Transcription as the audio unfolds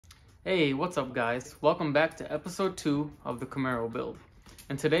Hey, what's up guys? Welcome back to episode 2 of the Camaro build.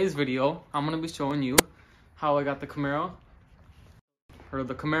 In today's video, I'm going to be showing you how I got the Camaro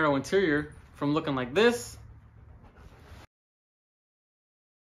interior from looking like this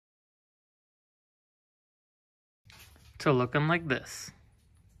to looking like this.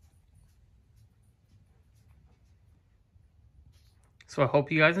 So I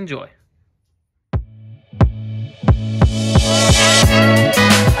hope you guys enjoy.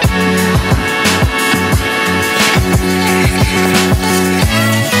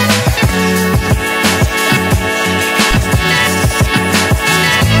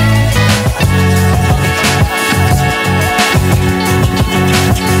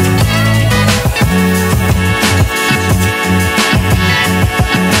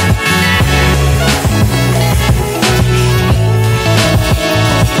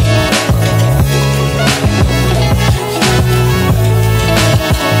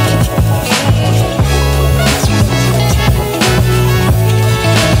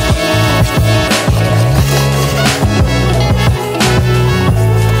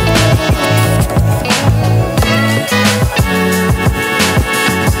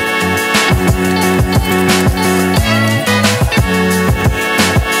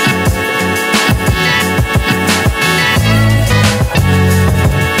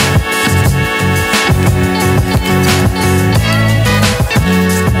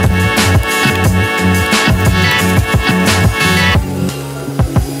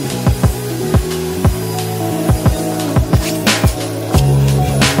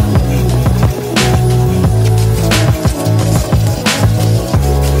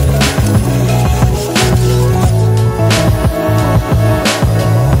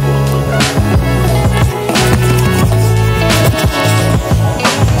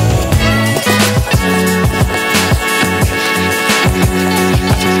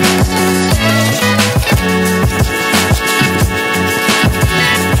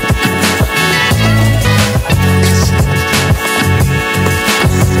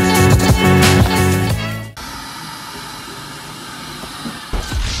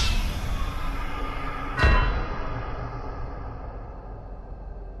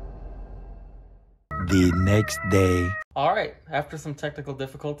 The next day. Alright, after some technical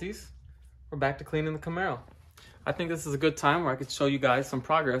difficulties, we're back to cleaning the Camaro. I think this is a good time where I could show you guys some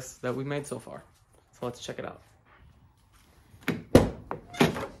progress that we made so far. So let's check it out.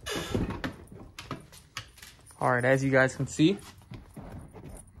 Alright, as you guys can see,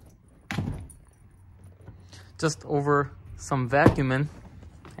 just over some vacuuming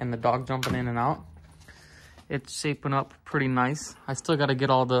and the dog jumping in and out, it's shaping up pretty nice. I still got to get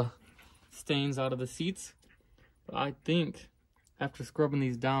all the stains out of the seats, but I think after scrubbing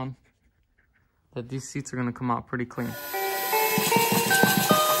these down that these seats are going to come out pretty clean.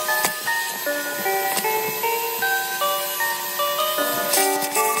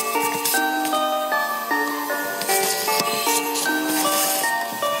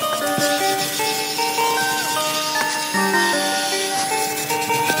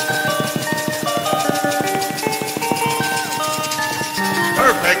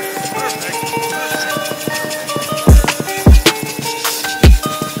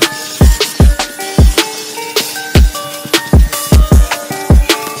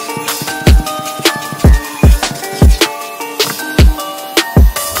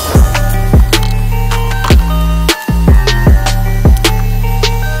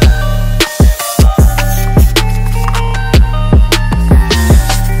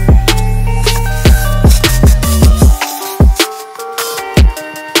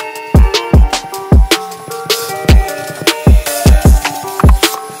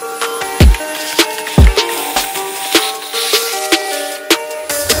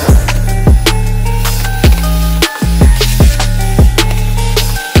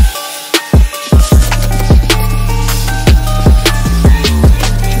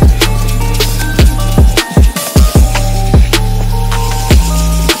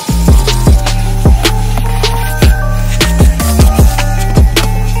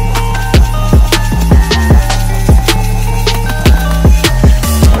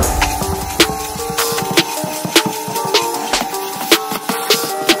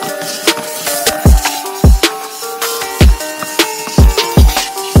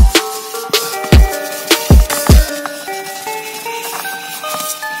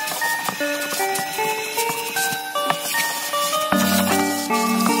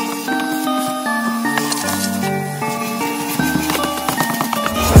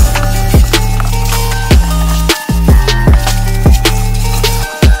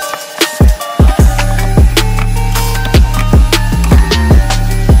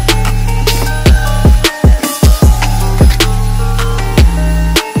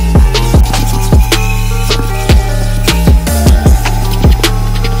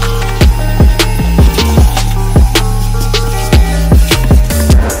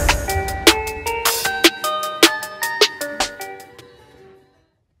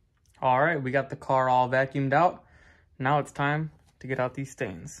 right, we got the car all vacuumed out. Now it's time to get out these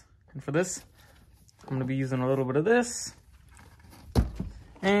stains. And for this, I'm gonna be using a little bit of this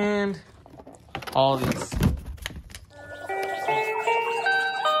and all these.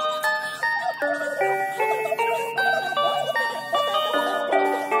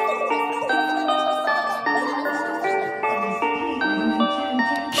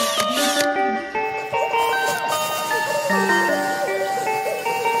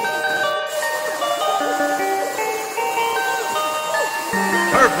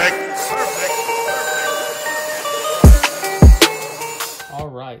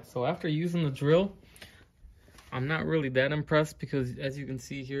 So after using the drill, I'm not really that impressed because as you can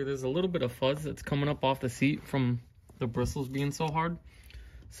see here, there's a little bit of fuzz that's coming up off the seat from the bristles being so hard.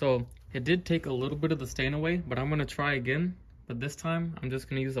 So it did take a little bit of the stain away, but I'm gonna try again. But this time, I'm just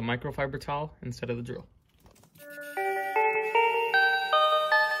gonna use a microfiber towel instead of the drill.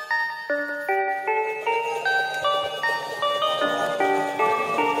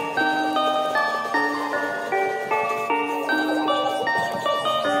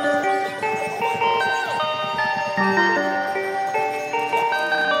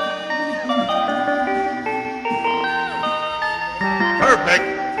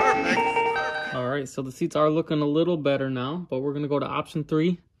 Alright, so the seats are looking a little better now, but we're going to go to option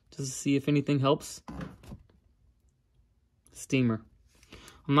 3 just to see if anything helps. Steamer.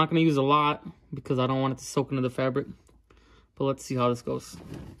 I'm not going to use a lot because I don't want it to soak into the fabric, but let's see how this goes.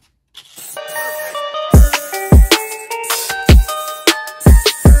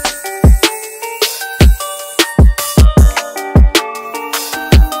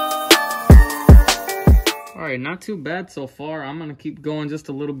 Alright, not too bad so far. I'm going to keep going just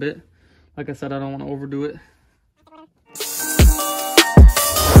a little bit. Like I said, I don't want to overdo it.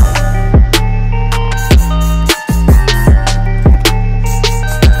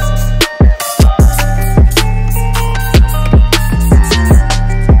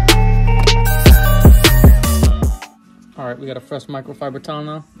 Alright, we got a fresh microfiber towel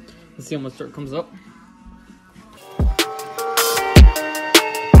now. Let's see how much dirt comes up.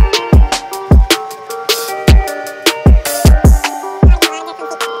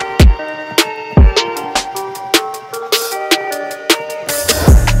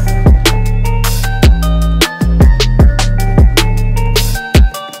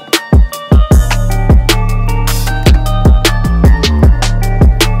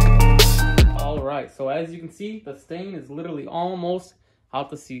 So as you can see, the stain is literally almost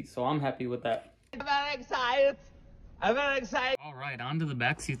out the seat, so I'm happy with that. I'm very excited. I'm very excited. All right, on to the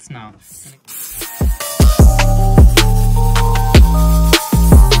back seats now.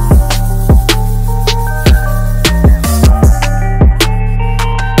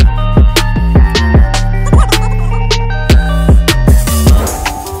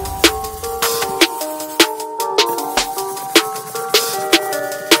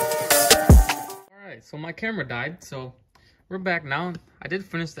 So my camera died, so we're back now. I did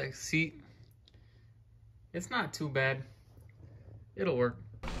finish that seat. It's not too bad. It'll work.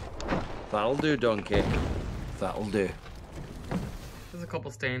 That'll do, donkey. That'll do. There's a couple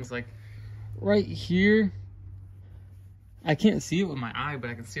stains, like right here. I can't see it with my eye, but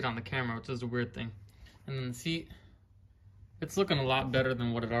I can see it on the camera, which is a weird thing. And then the seat, it's looking a lot better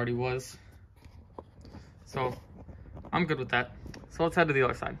than what it already was. So I'm good with that. So let's head to the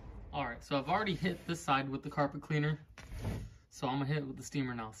other side. All right, so I've already hit this side with the carpet cleaner. So I'm gonna hit it with the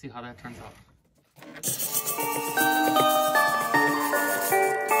steamer now, see how that turns out.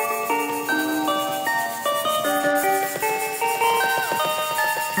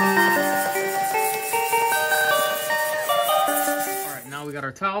 All right, now we got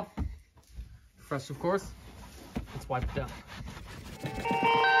our towel. Fresh, of course. Let's wipe it down.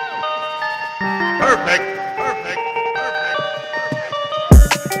 Perfect, perfect.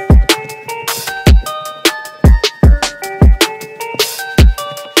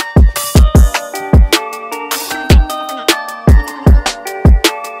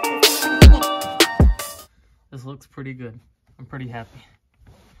 This looks pretty good. I'm pretty happy.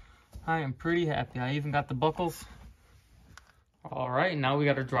 I am pretty happy. I even got the buckles. All right, now we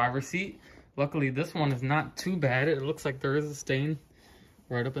got our driver's seat. Luckily, this one is not too bad. It looks like there is a stain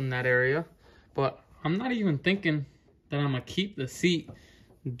right up in that area. But I'm not even thinking that I'm gonna keep the seat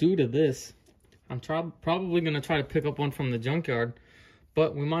due to this. I'm probably gonna try to pick up one from the junkyard,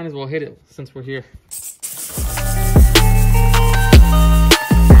 but we might as well hit it since we're here.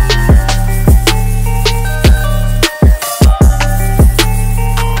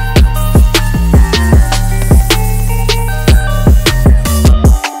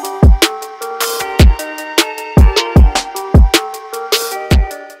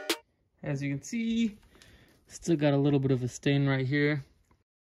 As can see. Still got a little bit of a stain right here.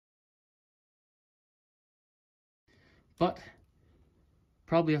 But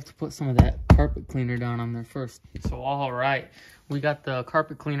probably have to put some of that carpet cleaner down on there first. So all right, we got the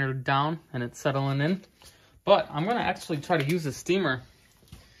carpet cleaner down and it's settling in. But I'm gonna actually try to use a steamer.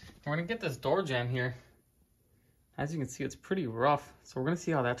 We're gonna get this door jamb here. As you can see, it's pretty rough. So we're gonna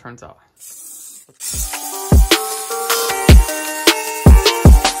see how that turns out.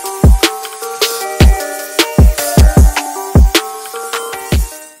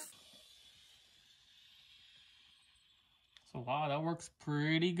 So wow, that works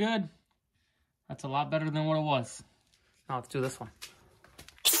pretty good. That's a lot better than what it was. Now let's do this one.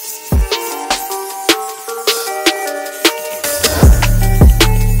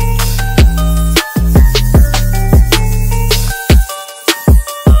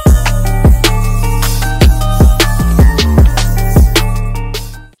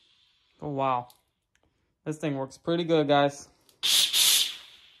 Oh wow, this thing works pretty good, guys.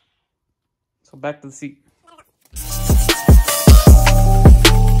 So back to the seat.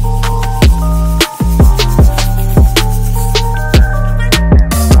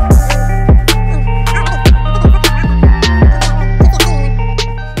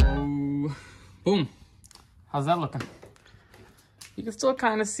 Boom. How's that looking? You can still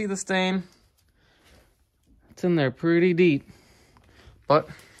kind of see the stain. It's in there pretty deep. But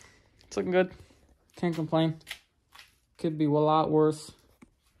it's looking good. Can't complain. Could be a lot worse.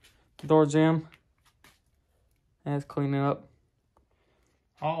 Door jamb. And it's cleaning up.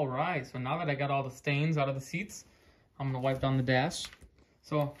 Alright, so now that I got all the stains out of the seats, I'm going to wipe down the dash.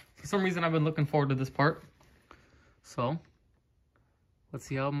 So, for some reason I've been looking forward to this part. So, let's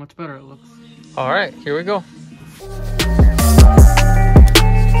see how much better it looks. All right, here we go.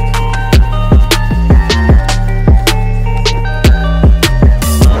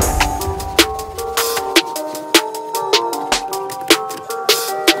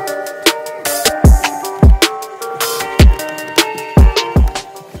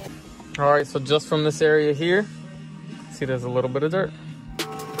 All right, so just from this area here, see there's a little bit of dirt.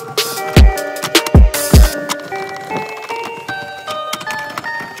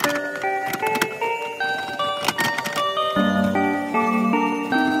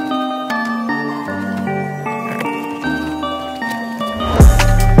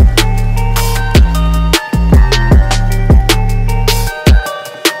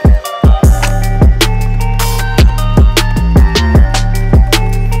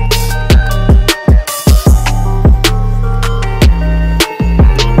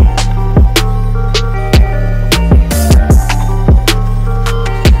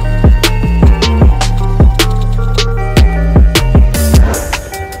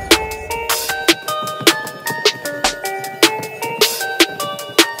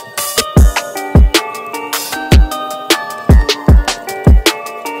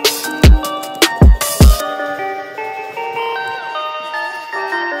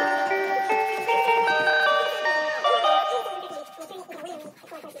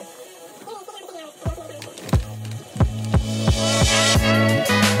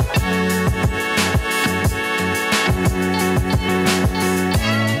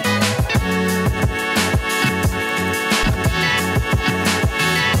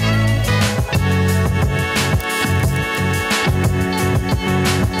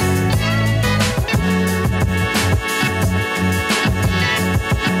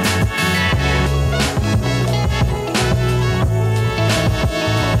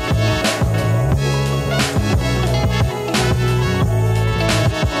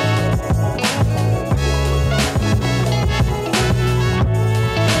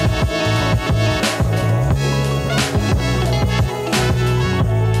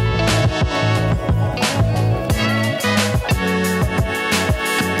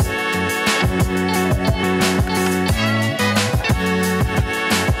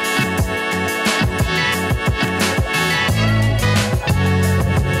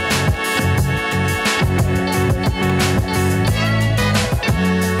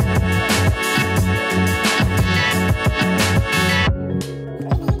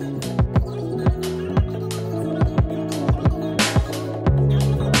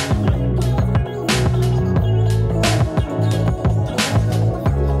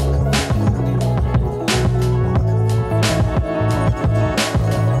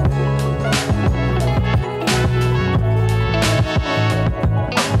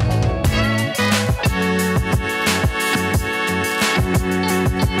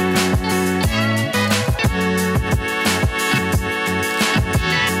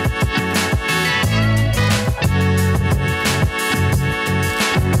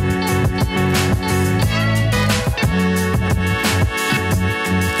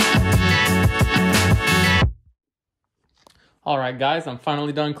 guys, I'm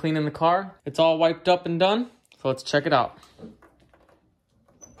finally done cleaning the car. It's all wiped up and done, so let's check it out.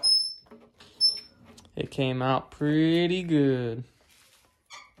 It came out pretty good.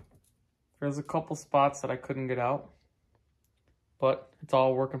 There's a couple spots that I couldn't get out, but it's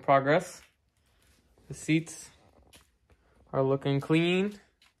all work in progress. The seats are looking clean.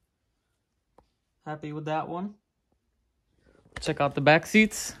 Happy with that one. Check out the back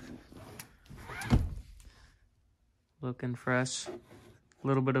seats. Looking fresh. A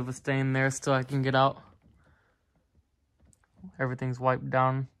little bit of a stain there still I can get out. Everything's wiped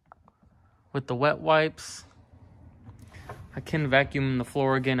down with the wet wipes. I can vacuum the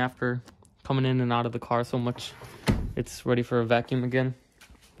floor again after coming in and out of the car so much. It's ready for a vacuum again.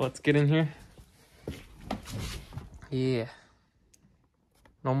 Let's get in here. Yeah.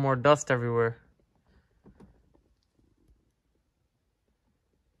 No more dust everywhere.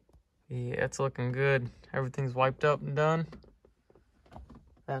 Yeah, it's looking good. Everything's wiped up and done.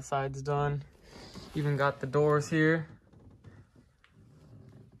 That side's done. Even got the doors here.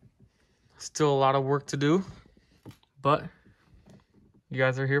 Still a lot of work to do, but you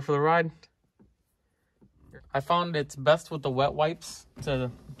guys are here for the ride. I found it's best with the wet wipes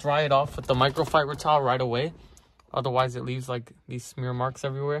to dry it off with the microfiber towel right away. Otherwise it leaves like these smear marks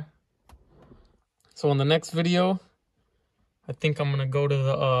everywhere. So in the next video, I think I'm gonna go to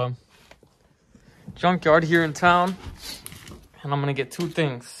the junkyard here in town, and I'm gonna get two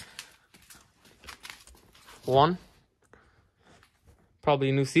things. One, probably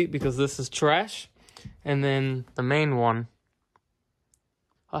a new seat because this is trash. And then the main one,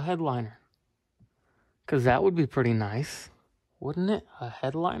 a headliner. Because that would be pretty nice, wouldn't it? A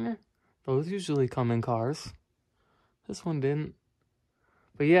headliner? Those usually come in cars. This one didn't.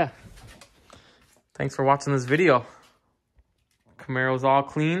 But yeah, thanks for watching this video. Camaro's all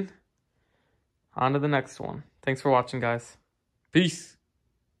clean. On to the next one. Thanks for watching, guys. Peace.